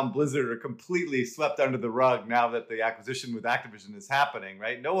issues around Blizzard are completely swept under the rug now that the acquisition with Activision is happening,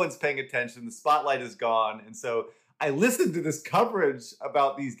 right? No one's paying attention. The spotlight is gone. And so I listened to this coverage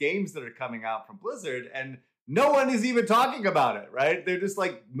about these games that are coming out from Blizzard, and no one is even talking about it, right? They're just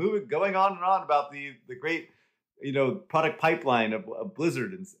like going on and on about the great, product pipeline of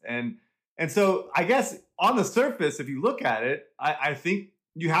Blizzard. And so I guess on the surface, if you look at it, I think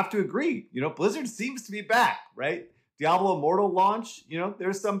you have to agree, Blizzard seems to be back, right? Diablo Immortal launch,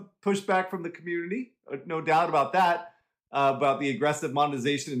 there's some pushback from the community, no doubt about that, about the aggressive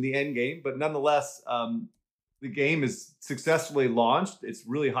monetization in the end game. But nonetheless, the game is successfully launched. It's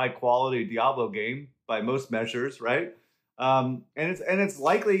really high quality Diablo game by most measures, right? And it's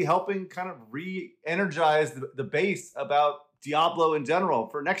likely helping kind of re-energize the base about Diablo in general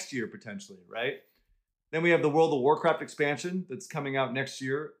for next year potentially, right? Then we have the World of Warcraft expansion that's coming out this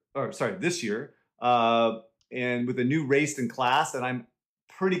year, and with a new race and class. And I'm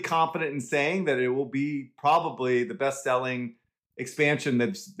pretty confident in saying that it will be probably the best-selling expansion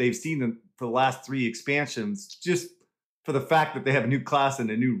that they've seen for the last 3 expansions, just for the fact that they have a new class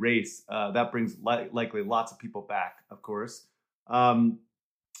and a new race. That brings likely lots of people back, of course. And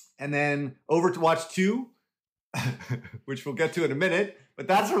then Overwatch 2, which we'll get to in a minute, but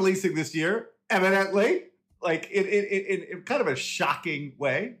that's releasing this year, evidently, like in kind of a shocking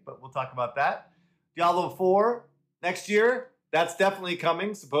way, but we'll talk about that. Diablo 4 next year, that's definitely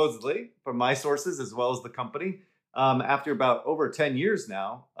coming, supposedly, from my sources as well as the company. After about over 10 years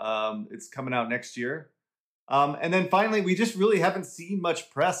now, it's coming out next year. And then finally, we just really haven't seen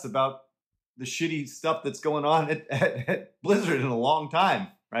much press about the shitty stuff that's going on at Blizzard in a long time,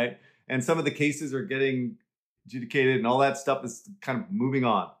 right? And some of the cases are getting adjudicated and all that stuff is kind of moving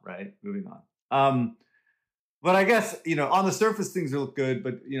on, right? Moving on. But I guess, on the surface, things look good,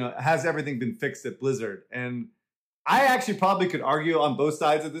 but, has everything been fixed at Blizzard? And I actually probably could argue on both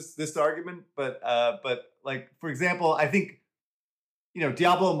sides of this argument, but like, for example, I think,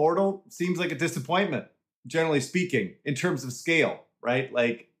 Diablo Immortal seems like a disappointment, generally speaking, in terms of scale, right?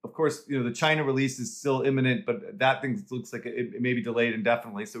 Like, of course, the China release is still imminent, but that thing looks like it may be delayed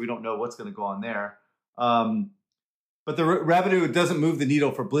indefinitely, so we don't know what's going to go on there. But the revenue doesn't move the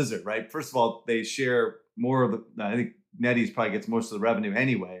needle for Blizzard, right? First of all, they share more of the, I think NetEase probably gets most of the revenue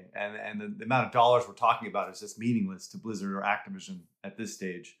anyway, and the amount of dollars we're talking about is just meaningless to Blizzard or Activision at this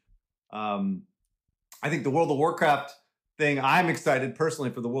stage. I think the World of Warcraft thing, I'm excited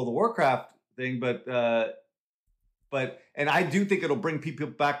personally for the World of Warcraft thing, but and I do think it'll bring people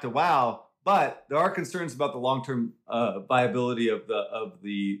back to WoW, but there are concerns about the long-term viability of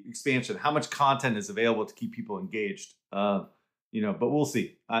the expansion. How much content is available to keep people engaged? But we'll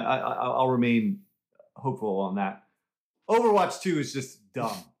see. I'll remain hopeful on that. Overwatch 2 is just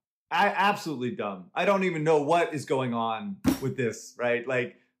dumb. Absolutely dumb. I don't even know what is going on with this, right?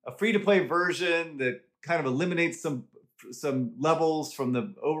 Like a free-to-play version that kind of eliminates some levels from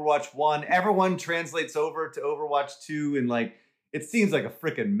the Overwatch 1. Everyone translates over to Overwatch 2, and like it seems like a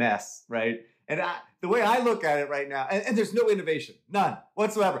freaking mess, right? And the way I look at it right now, and there's no innovation, none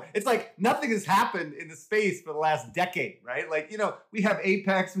whatsoever. It's like nothing has happened in the space for the last decade, right? Like, we have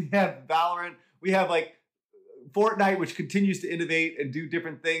Apex, we have Valorant, we have like Fortnite, which continues to innovate and do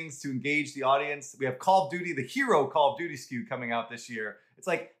different things to engage the audience. We have Call of Duty, the hero Call of Duty SKU coming out this year. It's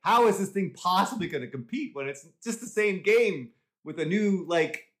like, how is this thing possibly going to compete when it's just the same game with a new,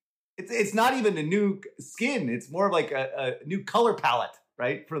 like, it's not even a new skin. It's more of like a new color palette,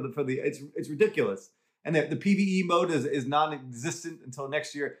 right? It's ridiculous. And the PvE mode is non-existent until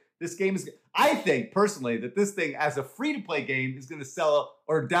next year. This game is, I think personally that this thing as a free-to-play game is going to sell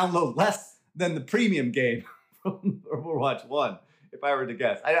or download less than the premium game from Overwatch 1, if I were to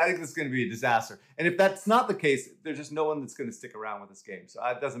guess. I think this is going to be a disaster. And if that's not the case, there's just no one that's going to stick around with this game. So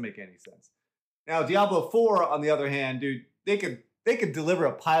it doesn't make any sense. Now, Diablo 4, on the other hand, dude, they could deliver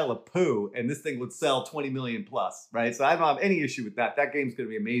a pile of poo and this thing would sell 20 million plus, right? So I don't have any issue with that. That game's going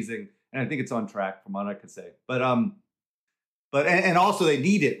to be amazing. And I think it's on track from what I could say. But But and also they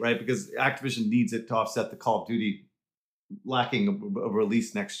need it, right? Because Activision needs it to offset the Call of Duty lacking a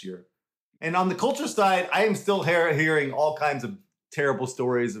release next year. And on the culture side, I am still hearing all kinds of terrible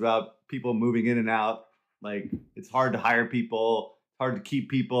stories about people moving in and out. Like it's hard to hire people, hard to keep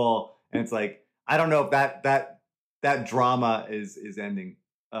people, and it's like I don't know if that drama is ending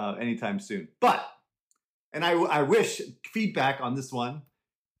anytime soon. But and I wish feedback on this one.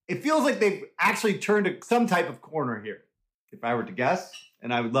 It feels like they've actually turned some type of corner here, if I were to guess.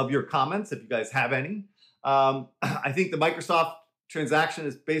 And I would love your comments if you guys have any. I think the Microsoft transaction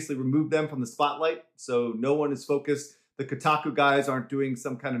has basically removed them from the spotlight, so no one is focused. The Kotaku guys aren't doing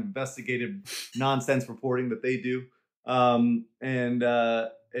some kind of investigative nonsense reporting that they do, and they're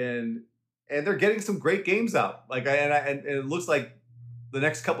getting some great games out. Like, and it looks like the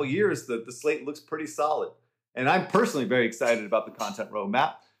next couple of years, the slate looks pretty solid. And I'm personally very excited about the content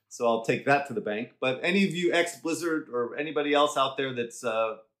roadmap, so I'll take that to the bank. But any of you ex-Blizzard or anybody else out there that's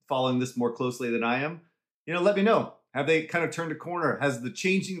following this more closely than I am, let me know. Have they kind of turned a corner? Has the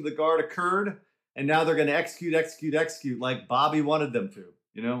changing of the guard occurred, and now they're going to execute like Bobby wanted them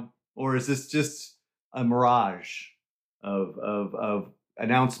to, Or is this just a mirage of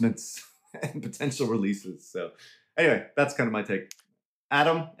announcements and potential releases? So anyway, that's kind of my take.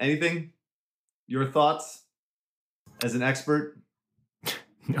 Adam, anything? Your thoughts as an expert?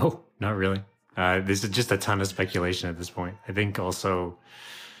 No, not really. This is just a ton of speculation at this point. I think also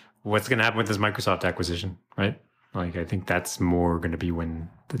what's going to happen with this Microsoft acquisition, right? Like, I think that's more going to be when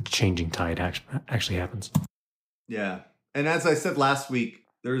the changing tide actually happens. Yeah. And as I said last week,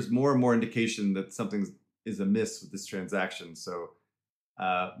 there's more and more indication that something is amiss with this transaction. So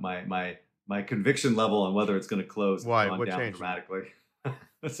my conviction level on whether it's going to close has gone down changed? Dramatically.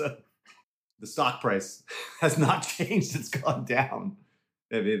 So, the stock price has not changed. It's gone down.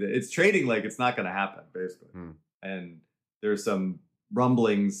 I mean, it's trading like it's not going to happen, basically. And there's some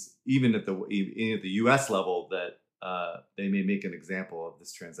rumblings, even at the U.S. level, that they may make an example of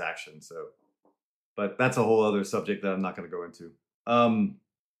this transaction. So, but that's a whole other subject that I'm not going to go into.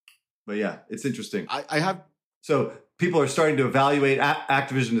 But yeah, it's interesting. So people are starting to evaluate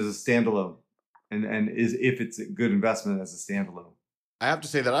Activision as a standalone, and if it's a good investment as a standalone. I have to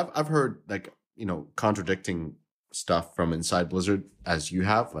say that I've heard contradicting stuff from inside Blizzard as you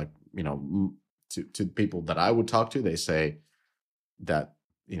have, to people that I would talk to. They say that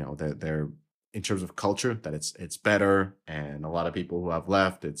they're in terms of culture that it's better, and a lot of people who have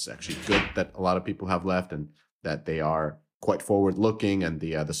left, it's actually good that a lot of people have left, and that they are quite forward looking, and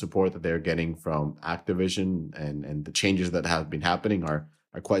the support that they're getting from Activision and the changes that have been happening are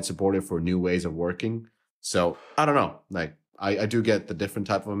quite supportive for new ways of working. So I don't know, like I do get the different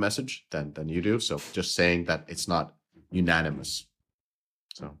type of a message than you do. So just saying that it's not unanimous.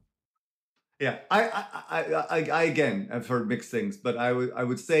 So. Yeah, I again, I've heard mixed things, but I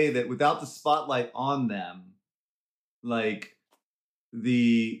would say that without the spotlight on them, like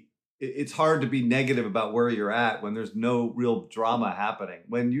it's hard to be negative about where you're at when there's no real drama happening.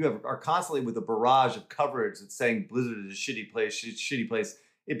 When you are constantly with a barrage of coverage that's saying Blizzard is a shitty place,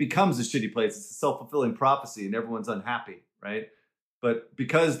 it becomes a shitty place. It's a self-fulfilling prophecy, and everyone's unhappy, right? But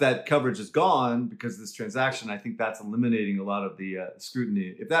because that coverage is gone, because of this transaction, I think that's eliminating a lot of the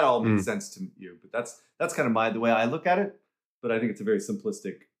scrutiny, if that all makes sense to you. But that's kind of the way I look at it. But I think it's a very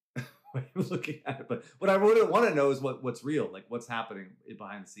simplistic way of looking at it. But what I really want to know is what's real, like what's happening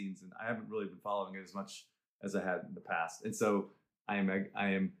behind the scenes. And I haven't really been following it as much as I had in the past. And so I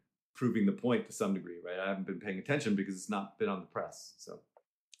am proving the point to some degree, right? I haven't been paying attention because it's not been on the press. So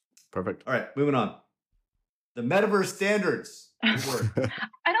perfect. All right, moving on. The metaverse standards. I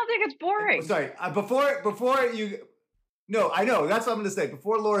don't think it's boring. Sorry, before you, no, I know that's what I'm going to say.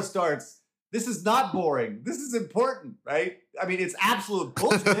 Before Laura starts, this is not boring. This is important, right? I mean, it's absolute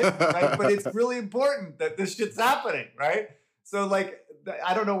bullshit, right? But it's really important that this shit's happening, right? So, like,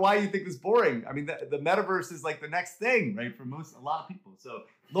 I don't know why you think this is boring. I mean, the metaverse is like the next thing, right? For a lot of people. So,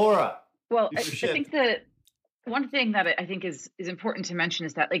 Laura. Well, I think that one thing that I think is important to mention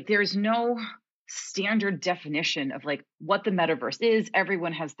is that like there's no standard definition of like what the metaverse is.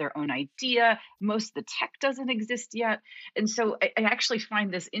 Everyone has their own idea. Most of the tech doesn't exist yet. And so I actually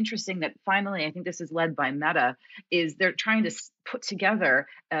find this interesting that finally, I think this is led by Meta, is they're trying to put together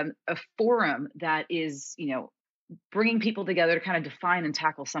a forum that is, bringing people together to kind of define and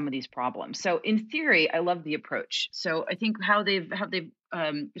tackle some of these problems. So in theory, I love the approach. So I think how they've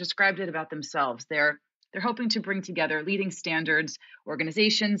described it about themselves, they're hoping to bring together leading standards,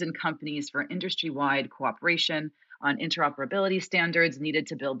 organizations, and companies for industry-wide cooperation on interoperability standards needed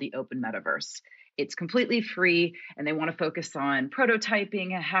to build the open metaverse. It's completely free, and they want to focus on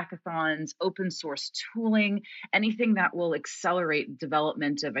prototyping, hackathons, open source tooling, anything that will accelerate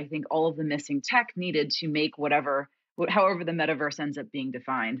development of, I think, all of the missing tech needed to make however the metaverse ends up being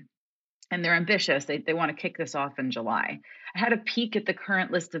defined. And they're ambitious. They want to kick this off in July. I had a peek at the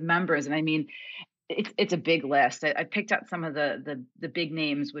current list of members, and I mean, it's a big list. I picked out some of the big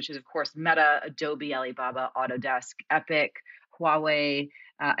names, which is, of course, Meta, Adobe, Alibaba, Autodesk, Epic, Huawei,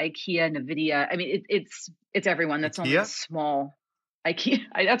 IKEA, Nvidia. I mean, it's everyone. That's only a small IKEA.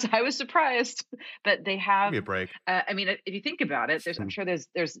 I was surprised, but they have. Give me a break. I mean, if you think about it, I'm sure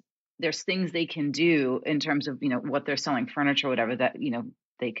there's things they can do in terms of what they're selling, furniture, or whatever, that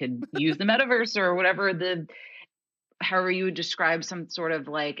they could use the metaverse or whatever, however you would describe some sort of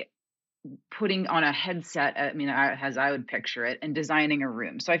like putting on a headset. I mean, as I would picture it, and designing a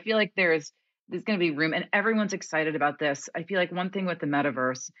room. So I feel like there's going to be room, and everyone's excited about this. I feel like one thing with the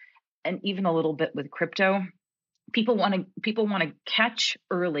metaverse, and even a little bit with crypto, people want to catch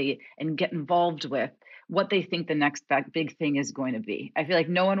early and get involved with what they think the next big thing is going to be. I feel like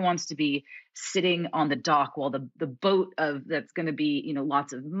no one wants to be sitting on the dock while the boat that's going to be,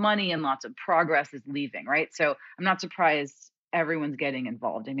 lots of money and lots of progress is leaving, right? So I'm not surprised everyone's getting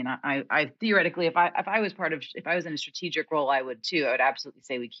involved. I mean, I theoretically, if I was in a strategic role, I would too. I would absolutely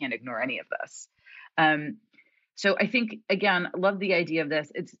say we can't ignore any of this. So I think, again, love the idea of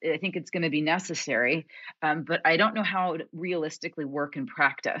this. I think it's going to be necessary, but I don't know how it would realistically work in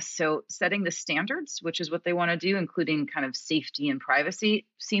practice. So setting the standards, which is what they want to do, including kind of safety and privacy,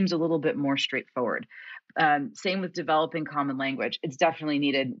 seems a little bit more straightforward. Same with developing common language. It's definitely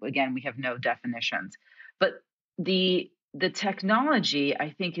needed. Again, we have no definitions, but the technology,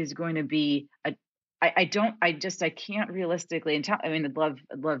 I think, is going to be I can't realistically, and I'd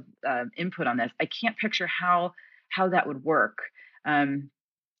love input on this. I can't picture how that would work.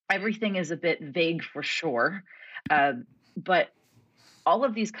 Everything is a bit vague for sure, but all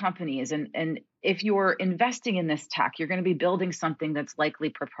of these companies, and if you're investing in this tech, you're going to be building something that's likely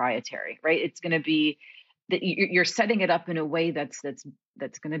proprietary, right? It's going to be that you're setting it up in a way that's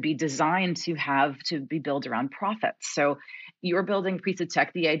going to be designed to be built around profits. So you're building a piece of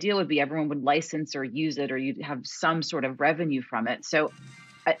tech. The idea would be everyone would license or use it, or you'd have some sort of revenue from it. So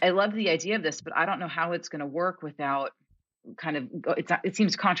I love the idea of this, but I don't know how it's going to work without it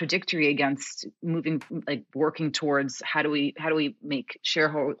seems contradictory against working towards how do we make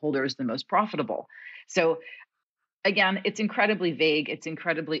shareholders the most profitable. So again, it's incredibly vague. It's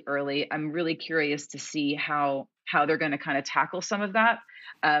incredibly early. I'm really curious to see how they're going to kind of tackle some of that,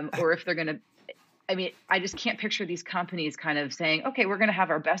 or if they're going to. I mean, I just can't picture these companies kind of saying, "Okay, we're going to have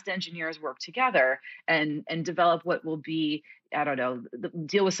our best engineers work together and develop what will be, I don't know,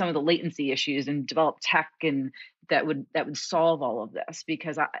 deal with some of the latency issues and develop tech and that would solve all of this."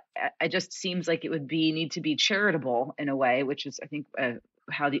 Because I just seems like it would need to be charitable in a way, which is I think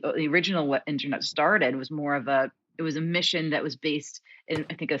how the original internet started was more of a mission that was based in,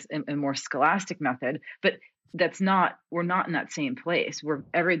 I think, a more scholastic method, but we're not in that same place.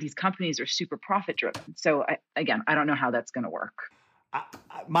 These companies are super profit driven. So I don't know how that's going to work.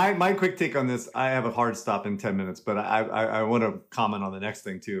 My quick take on this, I have a hard stop in 10 minutes, but I want to comment on the next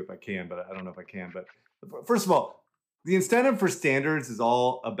thing too, if I can, but I don't know if I can. But first of all, the incentive for standards is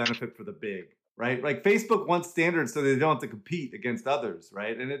all a benefit for the big, right? Like Facebook wants standards so they don't have to compete against others,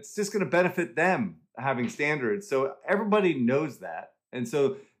 right? And it's just going to benefit them having standards. So everybody knows that. And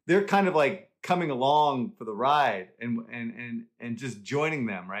so they're kind of like coming along for the ride and just joining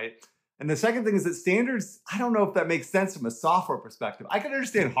them, right? And the second thing is that standards, I don't know if that makes sense from a software perspective. I can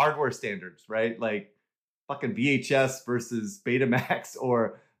understand hardware standards, right? Like fucking VHS versus Betamax,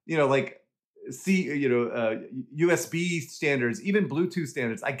 or USB standards, even Bluetooth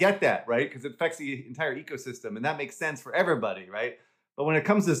standards. I get that, right? Because it affects the entire ecosystem, and that makes sense for everybody, right? But when it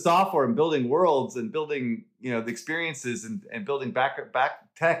comes to software and building worlds and building, the experiences and building back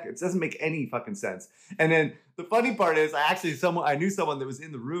tech, it doesn't make any fucking sense. And then the funny part is, I knew someone that was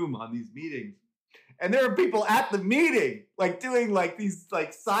in the room on these meetings, and there were people at the meeting doing these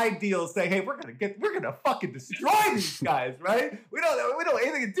side deals, saying, "Hey, we're gonna fucking destroy these guys, right? We don't have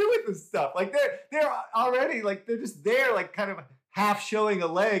anything to do with this stuff." They're already they're just there, kind of half showing a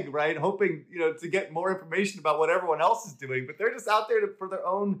leg, right? Hoping, to get more information about what everyone else is doing, but they're just out there for their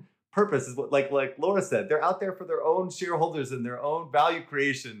own purposes. Like Laura said, they're out there for their own shareholders and their own value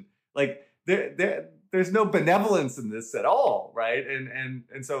creation. There's no benevolence in this at all, right?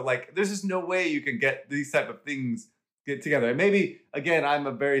 And so there's just no way you can get these type of things get together. And maybe, again, I'm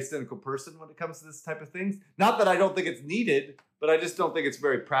a very cynical person when it comes to this type of things. Not that I don't think it's needed, but I just don't think it's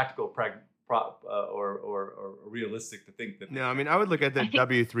very practical or realistic to think that. No, I mean, I would look at the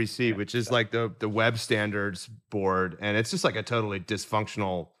W3C, which is like the web standards board, and it's just like a totally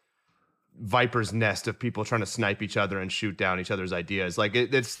dysfunctional viper's nest of people trying to snipe each other and shoot down each other's ideas. Like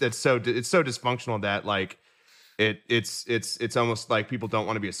it's so dysfunctional that like it's almost like people don't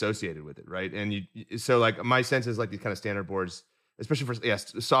want to be associated with it, right? And so like my sense is like these kind of standard boards, especially for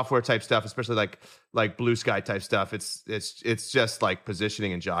software type stuff, especially like Blue Sky type stuff. It's just like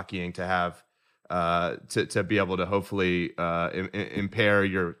positioning and jockeying to have to be able to hopefully impair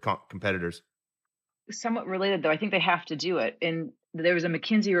your competitors. Somewhat related, though, I think they have to do it. And there was a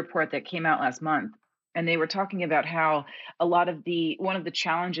McKinsey report that came out last month, and they were talking about how a lot of one of the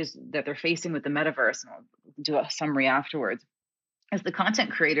challenges that they're facing with the metaverse, and I'll do a summary afterwards, is the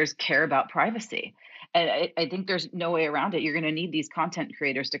content creators care about privacy. And I think there's no way around it. You're going to need these content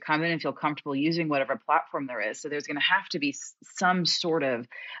creators to come in and feel comfortable using whatever platform there is. So there's going to have to be some sort of,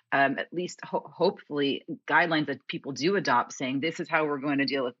 at least hopefully, guidelines that people do adopt, saying this is how we're going to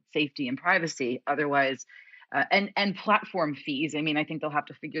deal with safety and privacy. Otherwise, and platform fees. I mean, I think they'll have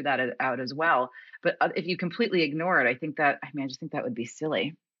to figure that out as well. But if you completely ignore it, I just think that would be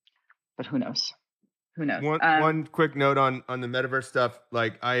silly. But who knows? Who knows? One quick note on the metaverse stuff.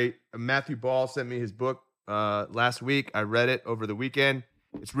 Like Matthew Ball sent me his book last week. I read it over the weekend.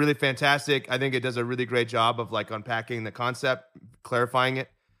 It's really fantastic. I think it does a really great job of like unpacking the concept, clarifying it,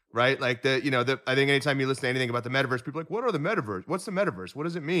 right? Like I think anytime you listen to anything about the metaverse, people are like, what are the metaverse? What's the metaverse? What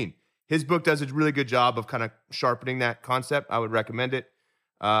does it mean? His book does a really good job of kind of sharpening that concept. I would recommend it.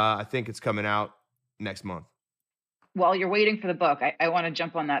 I think it's coming out next month. While you're waiting for the book, I want to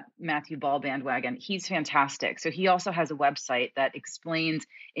jump on that Matthew Ball bandwagon. He's fantastic. So he also has a website that explains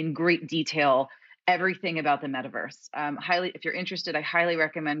in great detail everything about the metaverse. If you're interested, I highly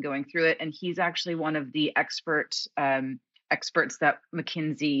recommend going through it. And he's actually one of the experts that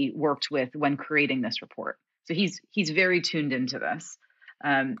McKinsey worked with when creating this report. So he's very tuned into this.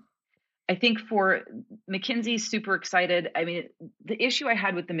 I think for McKinsey's super excited. I mean, the issue I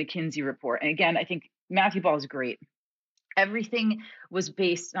had with the McKinsey report, and again, I think Matthew Ball is great. Everything was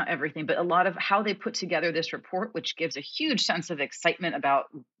based, not everything, but a lot of how they put together this report, which gives a huge sense of excitement about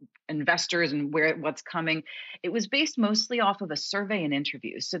investors and what's coming. It was based mostly off of a survey and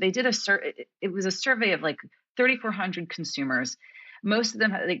interviews. So they did it was a survey of like 3,400 consumers. Most of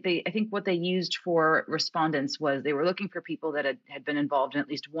them, I think what they used for respondents was they were looking for people that had been involved in at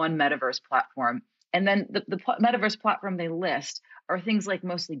least one metaverse platform. And then the metaverse platform they list are things like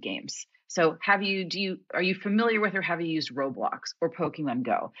mostly games. So are you familiar with or have you used Roblox or Pokemon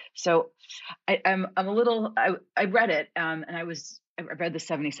Go? So I read it and I read the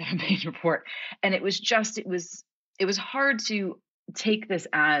 77-page report, and it was hard to take this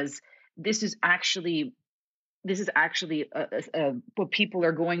as this is actually what people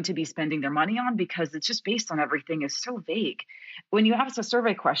are going to be spending their money on, because it's just based on everything is so vague. When you ask a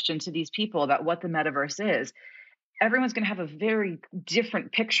survey question to these people about what the metaverse is, everyone's going to have a very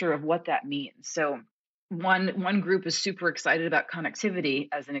different picture of what that means. So one group is super excited about connectivity,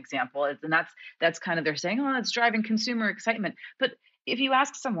 as an example, and that's kind of, they're saying, oh, it's driving consumer excitement. But if you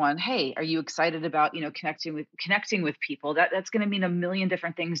ask someone, hey, are you excited about, connecting with people, that's going to mean a million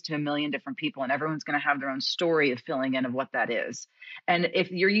different things to a million different people, and everyone's going to have their own story of filling in of what that is. And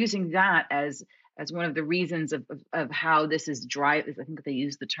if you're using that as one of the reasons of how this is I think they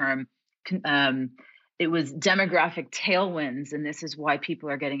use the term, it was demographic tailwinds, and this is why people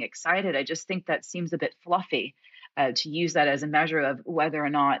are getting excited. I just think that seems a bit fluffy to use that as a measure of whether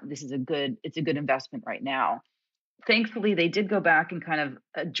or not it's a good investment right now. Thankfully, they did go back and kind of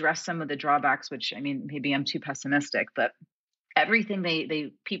address some of the drawbacks, which, I mean, maybe I'm too pessimistic, but everything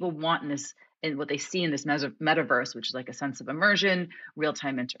people want in what they see in this metaverse, which is like a sense of immersion,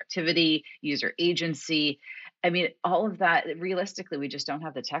 real-time interactivity, user agency. I mean, all of that, realistically, we just don't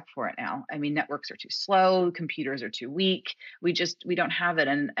have the tech for it now. I mean, networks are too slow, computers are too weak. We don't have it.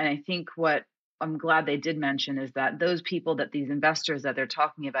 And I think what I'm glad they did mention is that those people, that these investors that they're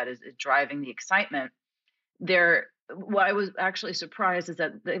talking about is driving the excitement. What I was actually surprised is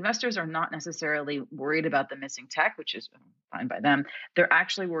that the investors are not necessarily worried about the missing tech, which is fine by them. They're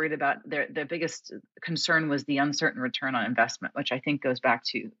actually worried about their biggest concern was the uncertain return on investment, which I think goes back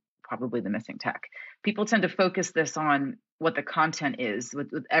to probably the missing tech. People tend to focus this on what the content is.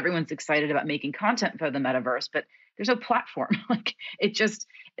 Everyone's excited about making content for the metaverse, but there's no platform. Like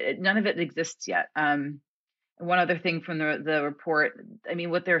none of it exists yet. One other thing from the report, I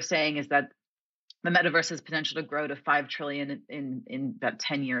mean, what they're saying is that the metaverse has potential to grow to $5 trillion in about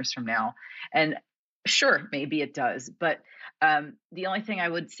 10 years from now. And Sure, maybe it does, but the only thing I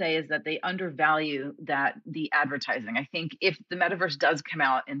would say is that they undervalue the advertising. I think if the metaverse does come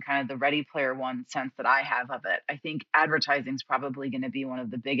out in kind of the Ready Player One sense that I have of it, I think advertising is probably going to be one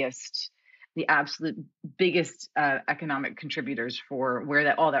of the absolute biggest economic contributors for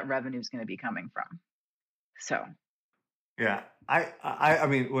where all that revenue is going to be coming from. So, yeah, I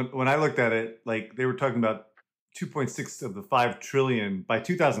mean, when I looked at it, like they were talking about 2.6 of the 5 trillion by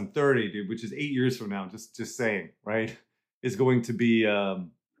 2030, dude, which is 8 years from now. Just saying, right? Is going to be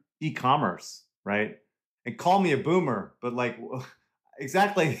e-commerce, right? And call me a boomer, but like,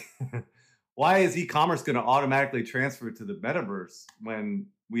 exactly, why is e-commerce going to automatically transfer to the metaverse when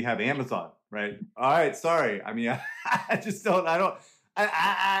we have Amazon, right? All right, sorry. I mean, I just don't.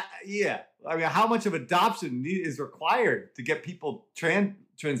 Yeah. I mean, how much of adoption is required to get people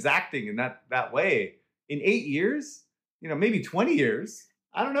transacting in that way? In 8 years, maybe 20 years.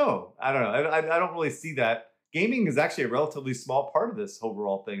 I don't know. I don't really see that. Gaming is actually a relatively small part of this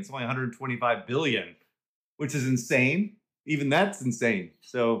overall thing. It's only 125 billion, which is insane. Even that's insane.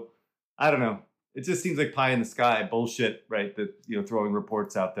 So I don't know. It just seems like pie in the sky bullshit, right? That, throwing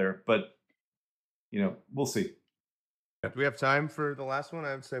reports out there, but we'll see. Do we have time for the last one?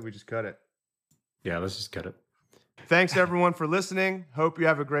 I would say we just cut it. Yeah, let's just cut it. Thanks everyone for listening. Hope you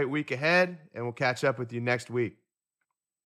have a great week ahead, and we'll catch up with you next week.